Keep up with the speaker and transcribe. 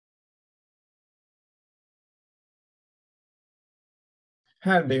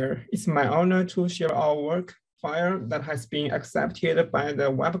Hi there, it's my honor to share our work file that has been accepted by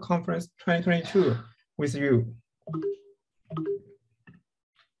the Web Conference 2022 with you.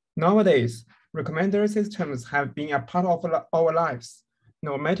 Nowadays, recommender systems have been a part of our lives.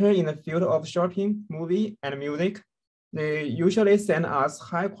 No matter in the field of shopping, movie, and music, they usually send us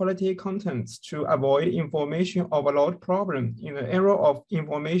high-quality contents to avoid information overload problem in the era of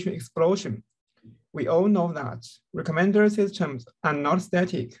information explosion. We all know that recommender systems are not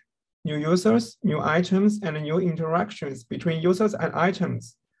static. New users, new items, and new interactions between users and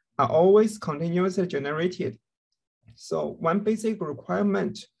items are always continuously generated. So one basic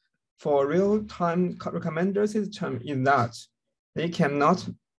requirement for real-time recommender system is that they cannot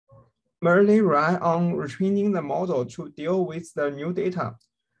merely rely on retraining the model to deal with the new data,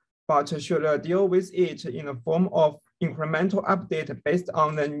 but should deal with it in the form of incremental update based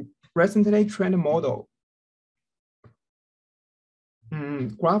on the recently trained model.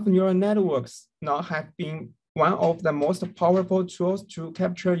 Graph neural networks now have been one of the most powerful tools to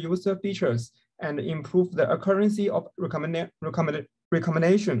capture user features and improve the accuracy of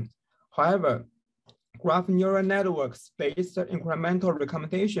recommendation. However, graph neural networks based incremental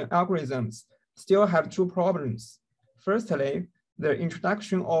recommendation algorithms still have two problems. Firstly, the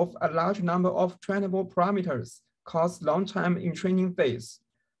introduction of a large number of trainable parameters cause long time in training phase,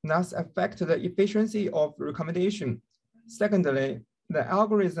 thus affect the efficiency of recommendation. Secondly, the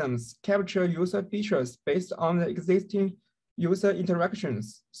algorithms capture user features based on the existing user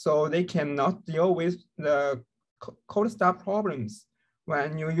interactions, so they cannot deal with the cold start problems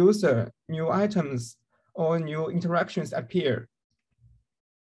when new user, new items, or new interactions appear.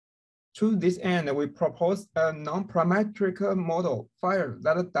 To this end, we propose a non-parametric model file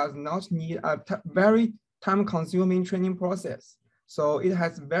that does not need a very time-consuming training process. So it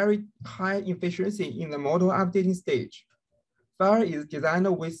has very high efficiency in the model updating stage. FIRE is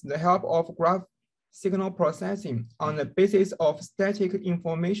designed with the help of graph signal processing on the basis of static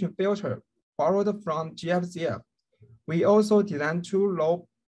information filter borrowed from GFCF. We also designed two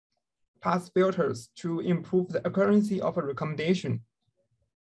low-pass filters to improve the accuracy of a recommendation.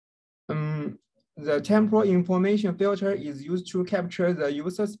 The temporal information filter is used to capture the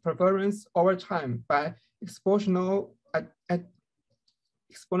user's preference over time by exponential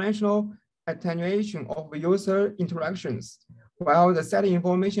attenuation of user interactions, while the set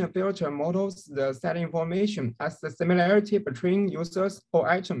information filter models the set information as the similarity between users or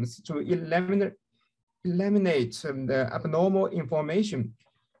items to eliminate the abnormal information.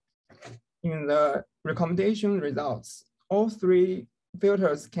 In the recommendation results, all three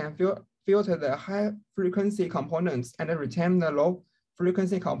filters can filter the high frequency components and retain the low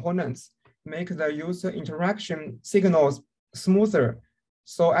frequency components, make the user interaction signals smoother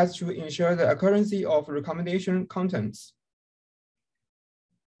so as to ensure the accuracy of recommendation contents.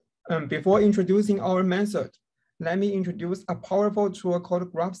 Before introducing our method, let me introduce a powerful tool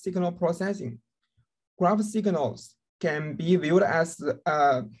called graph signal processing. Graph signals can be viewed as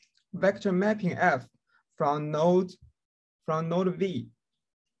a vector mapping F from node V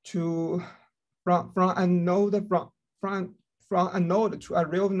to from a node to a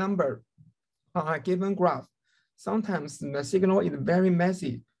real number on a given graph. Sometimes the signal is very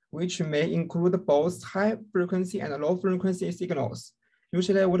messy, which may include both high frequency and low frequency signals.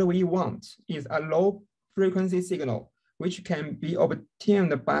 Usually what we want is a low frequency signal, which can be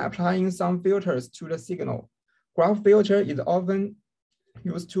obtained by applying some filters to the signal. Graph filter is often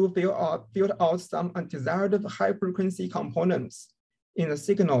used to filter out some undesired high frequency components in the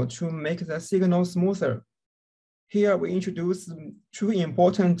signal to make the signal smoother. Here we introduce two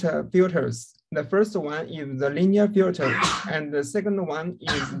important filters. The first one is the linear filter, and the second one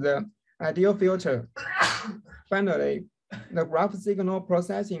is the ideal filter. Finally, the graph signal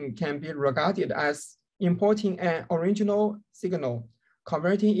processing can be regarded as importing an original signal,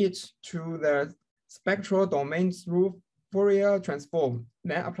 converting it to the spectral domain through Fourier transform,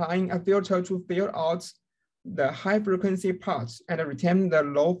 then applying a filter to filter out the high frequency part and retain the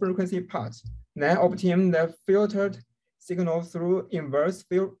low frequency part, then obtain the filtered signal through inverse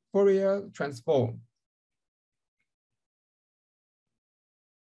Fourier transform.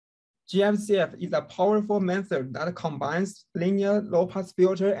 GFCF is a powerful method that combines linear low-pass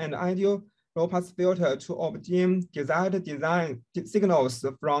filter and ideal low-pass filter to obtain desired design signals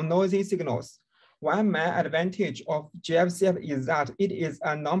from noisy signals. One main advantage of GFCF is that it is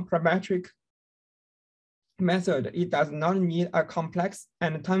a non-parametric method. It does not need a complex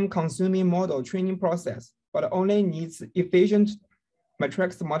and time-consuming model training process, but only needs efficient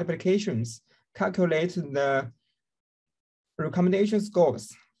matrix multiplications, calculate the recommendation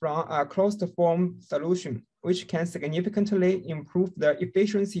scores from a closed form solution, which can significantly improve the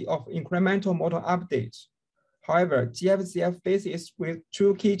efficiency of incremental model updates. However, GFCF faces with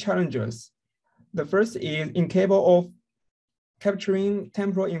two key challenges. The first is incapable of capturing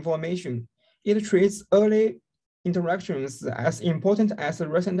temporal information. It treats early interactions as important as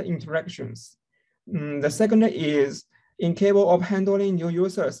recent interactions. The second is incapable of handling new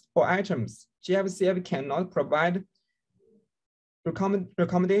users or items. GFCF cannot provide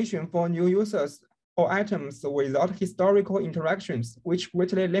recommendation for new users or items without historical interactions, which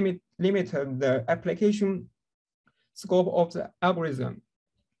greatly limit the application scope of the algorithm.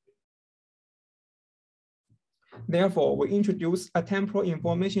 Therefore, we introduce a temporal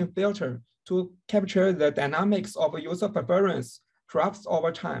information filter to capture the dynamics of user preference drafts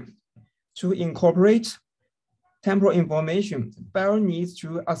over time. To incorporate temporal information, File needs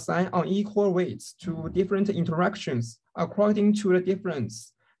to assign unequal weights to different interactions according to the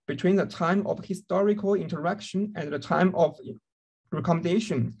difference between the time of historical interaction and the time of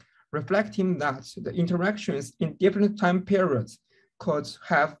recommendation, reflecting that the interactions in different time periods could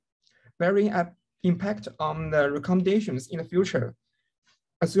have varying impact on the recommendations in the future.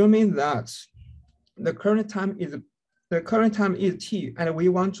 Assuming that the current time is T, and we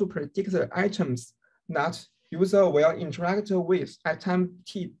want to predict the items that user will interact with at time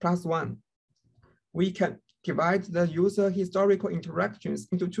T plus 1. We can divide the user historical interactions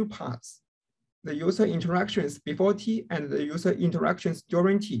into two parts: the user interactions before T and the user interactions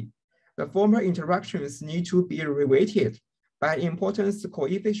during T. The former interactions need to be reweighted by importance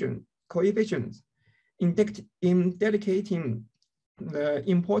coefficients. In dedicating the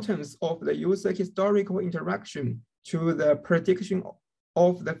importance of the user historical interaction to the prediction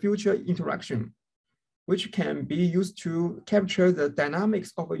of the future interaction, which can be used to capture the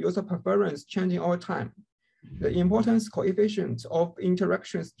dynamics of a user preference changing over time. The importance coefficient of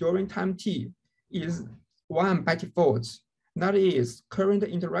interactions during time T is 1 by default. That is, current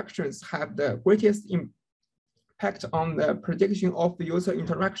interactions have the greatest impact on the prediction of user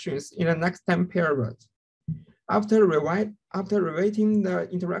interactions in the next time period. After reweighting the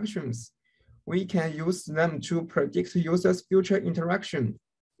interactions, we can use them to predict users' future interaction.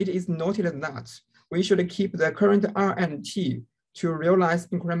 It is noted that we should keep the current R and T to realize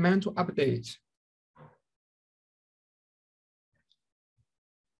incremental update.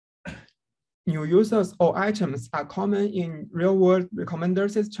 New users or items are common in real-world recommender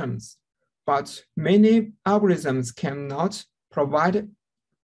systems, but many algorithms cannot provide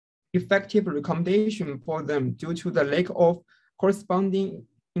effective recommendation for them due to the lack of corresponding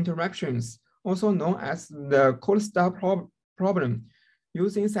interactions, also known as the cold start problem.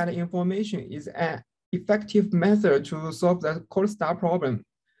 Using set information is an effective method to solve the cold start problem.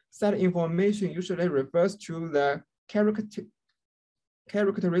 Set information usually refers to the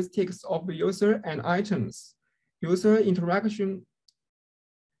characteristics of user and items. User interaction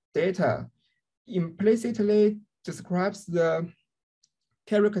data implicitly describes the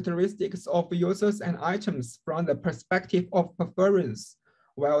characteristics of users and items from the perspective of preference,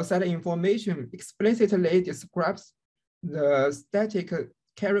 while set information explicitly describes the static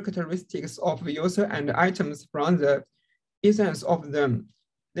characteristics of user and items from the essence of them.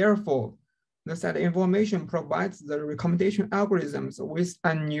 Therefore, the set information provides the recommendation algorithms with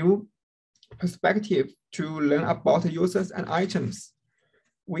a new perspective to learn about users and items.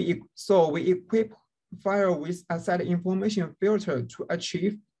 We equip File with a set information filter to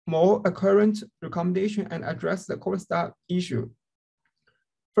achieve more accurate recommendation and address the cold start issue.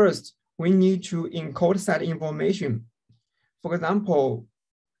 First, we need to encode set information. For example,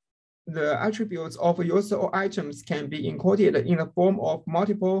 the attributes of user or items can be encoded in the form of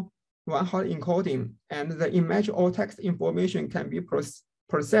multiple one-hot encoding, and the image or text information can be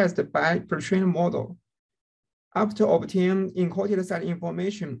processed by pre-trained model. After obtaining encoded set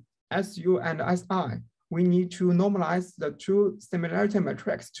information, SU and SI, we need to normalize the two similarity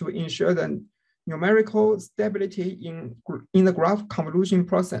metrics to ensure the numerical stability in the graph convolution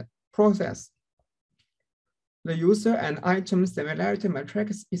process. The user and item similarity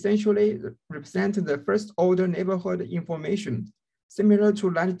metrics essentially represent the first order neighborhood information. Similar to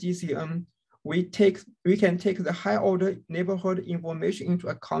light GCN, we can take the high order neighborhood information into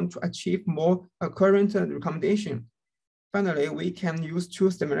account to achieve more accurate recommendation. Finally, we can use two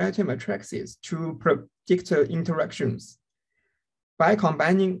similarity matrices to predict interactions. By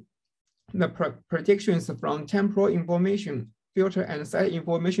combining the predictions from temporal information filter and set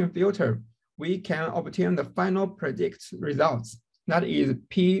information filter, we can obtain the final predict results, that is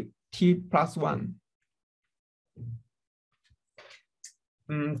PT plus 1.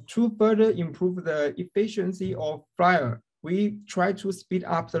 To further improve the efficiency of File, we try to speed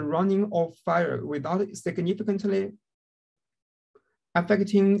up the running of fire without significantly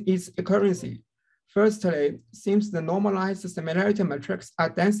affecting its accuracy. Firstly, since the normalized similarity matrices are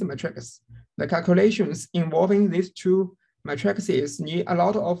dense matrices, the calculations involving these two matrices need a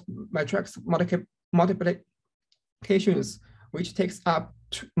lot of matrix multiplications, which takes up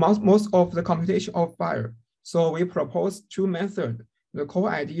most of the computation of fire. So we propose two methods, the core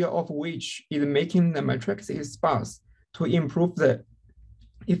idea of which is making the matrices sparse to improve the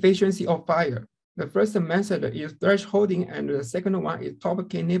efficiency of fire. The first method is thresholding, and the second one is top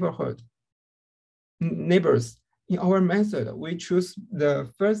k neighbors. In our method, we choose the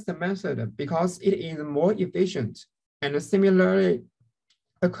first method because it is more efficient and similarly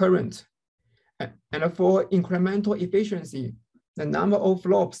occurrent. And for incremental efficiency, the number of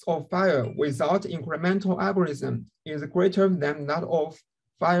flops of fire without incremental algorithm is greater than that of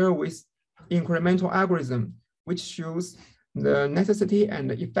fire with incremental algorithm, which shows the necessity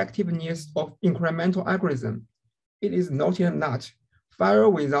and effectiveness of incremental algorithm. It is noted that fire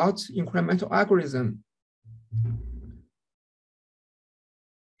without incremental algorithm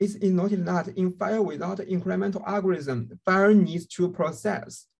in fire without incremental algorithm, fire needs to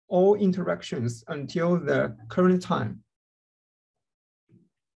process all interactions until the current time.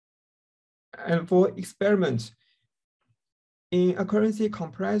 And for experiment, in accuracy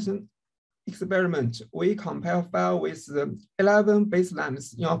comparison experiment, we compare fire with the 11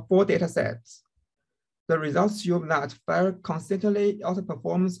 baselines in 4 data sets. The results show that fire consistently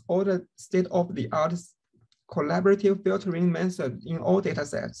outperforms all the state-of-the-art collaborative filtering method in all data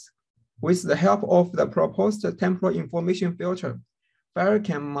sets. With the help of the proposed temporal information filter, fire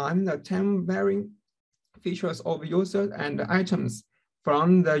can mine the time varying features of users and items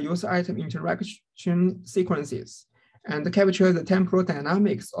from the user-item interaction sequences and capture the temporal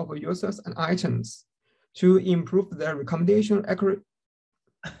dynamics of users and items to improve the recommendation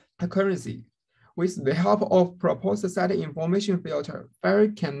accuracy. With the help of proposed set information filter, fire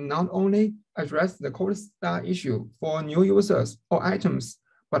can not only address the cold start issue for new users or items,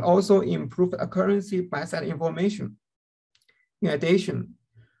 but also improve accuracy by set information. In addition,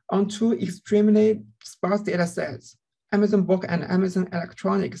 on 2 extremely sparse data sets, Amazon Book and Amazon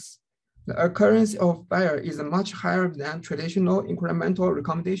Electronics, the occurrence of fire is much higher than traditional incremental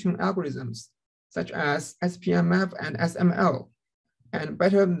recommendation algorithms, such as SPMF and SML, and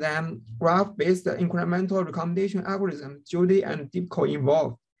better than graph-based incremental recommendation algorithms Judy and DeepCode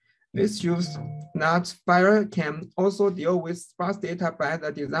involved. This shows that fire can also deal with sparse data by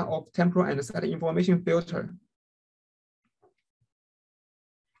the design of temporal and set information filter.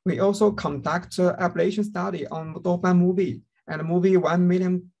 We also conduct an ablation study on Dongsheng movie and movie 1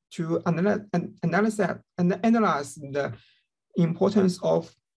 million to analyze the importance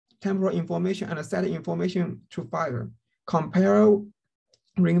of temporal information and set information to fire. Comparing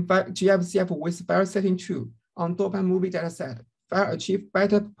GFCF with fire setting 2 on Dongsheng movie dataset, fire achieved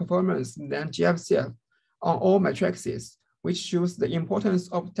better performance than GFCF on all matrices, which shows the importance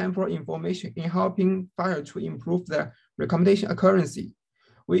of temporal information in helping fire to improve the recommendation accuracy.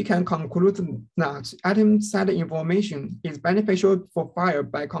 We can conclude that item set information is beneficial for fire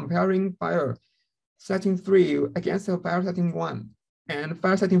by comparing fire setting 3 against fire setting 1 and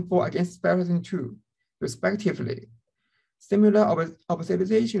fire setting 4 against fire setting 2, respectively. Similar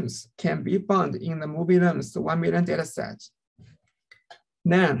observations can be found in the movie length 1 million dataset.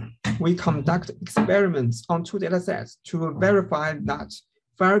 Then we conduct experiments on 2 datasets to verify that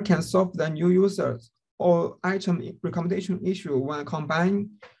fire can solve the new users or item recommendation issue when combined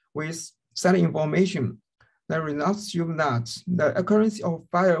with set information. The results show that the accuracy of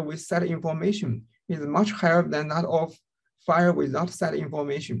fire with set information is much higher than that of fire without set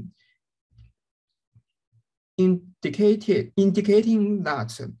information, indicating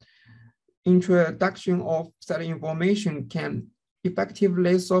that introduction of set information can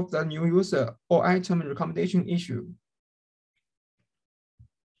effectively solve the new user or item recommendation issue.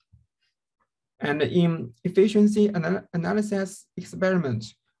 And in efficiency analysis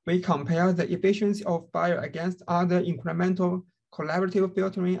experiment, we compare the efficiency of fire against other incremental collaborative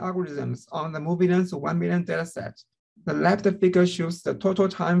filtering algorithms on the movie length 1 million dataset. The left figure shows the total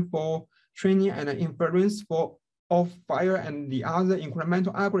time for training and inference of fire and the other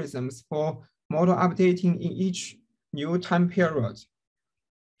incremental algorithms for model updating in each new time period.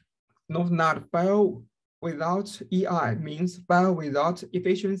 Note that fire without EI means fire without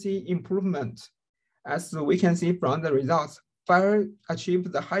efficiency improvement. As we can see from the results, fire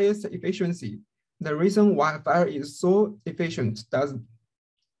achieved the highest efficiency. The reason why fire is so efficient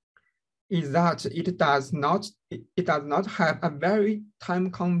is that it does not have a very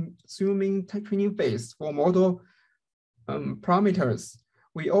time-consuming training phase for model parameters.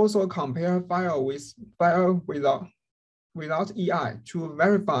 We also compare file with file without EI to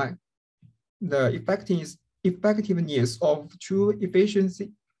verify the effectiveness of true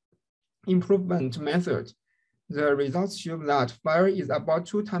efficiency improvement method. The results show that file is about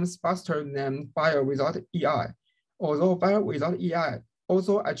 2 times faster than file without EI. Although file without EI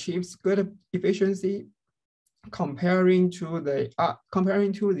also achieves good efficiency comparing to the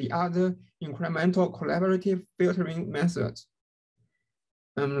other incremental collaborative filtering methods.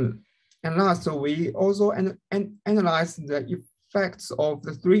 And last, we also analyze the effects of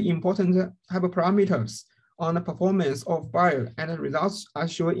the 3 important hyperparameters on the performance of file, and the results are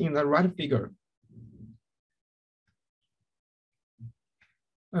shown in the right figure.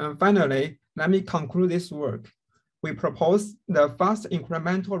 Finally, let me conclude this work. We propose the fast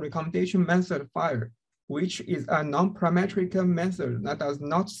incremental recommendation method file, which is a non-parametric method that does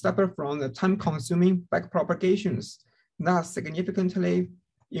not suffer from the time-consuming backpropagations, thus significantly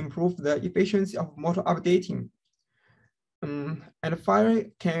improve the efficiency of model updating. And file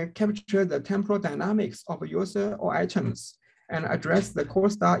can capture the temporal dynamics of a user or items and address the core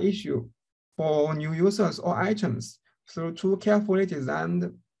star issue for new users or items through 2 carefully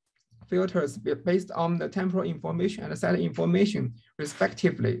designed filters based on the temporal information and set information,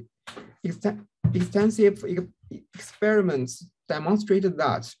 respectively. Extensive experiments demonstrated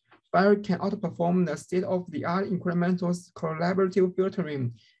that file can outperform the state-of-the-art incremental collaborative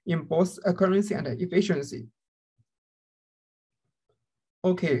filtering in both accuracy and efficiency.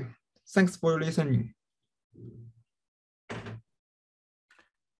 Okay, thanks for listening.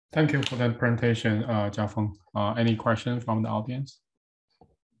 Thank you for that presentation, Jiafeng. Any questions from the audience?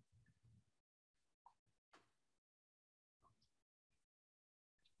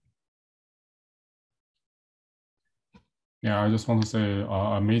 Yeah, I just want to say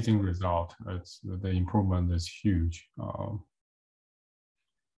amazing result. The improvement is huge.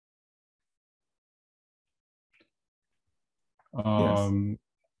 Yes.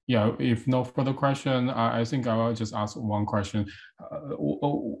 Yeah, if no further question, I think I will just ask one question.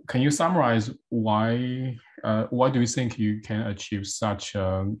 Can you summarize why do you think you can achieve such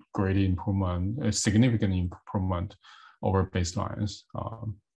a great improvement, a significant improvement over baselines?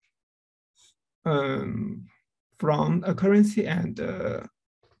 From accuracy and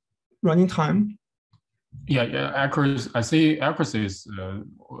running time. Yeah, accuracy. I see accuracy is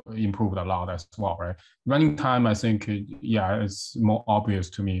improved a lot as well, right? Running time, I think, yeah, it's more obvious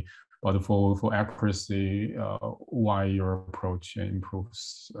to me. But for accuracy, why your approach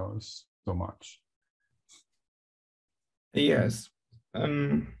improves so much? Yes.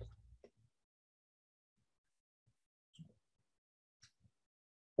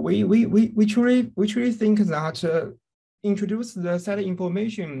 We truly think that introduce the set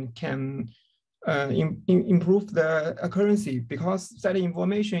information can improve the accuracy, because set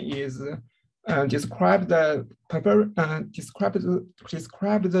information is describe the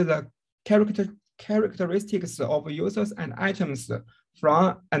characteristics of users and items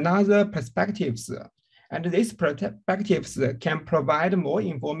from another perspectives, and these perspectives can provide more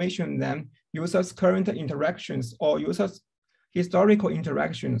information than users' current interactions or users' historical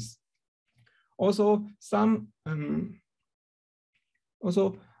interactions. Also, some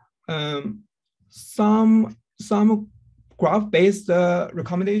graph-based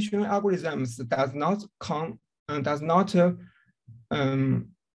recommendation algorithms does not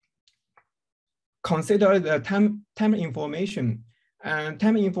consider the time information, and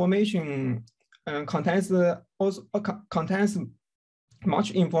time information contains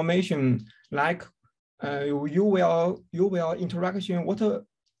much information, like you will interaction what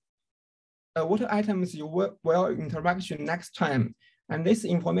items you will interaction next time, and this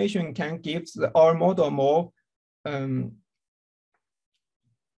information can give our model more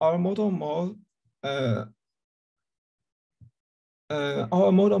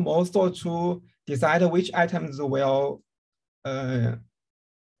thought to decide which items will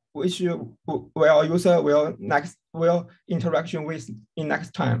user will interaction with in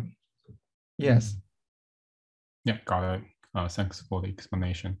next time. Yes. Yeah, got it. Thanks for the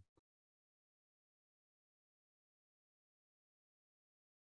explanation.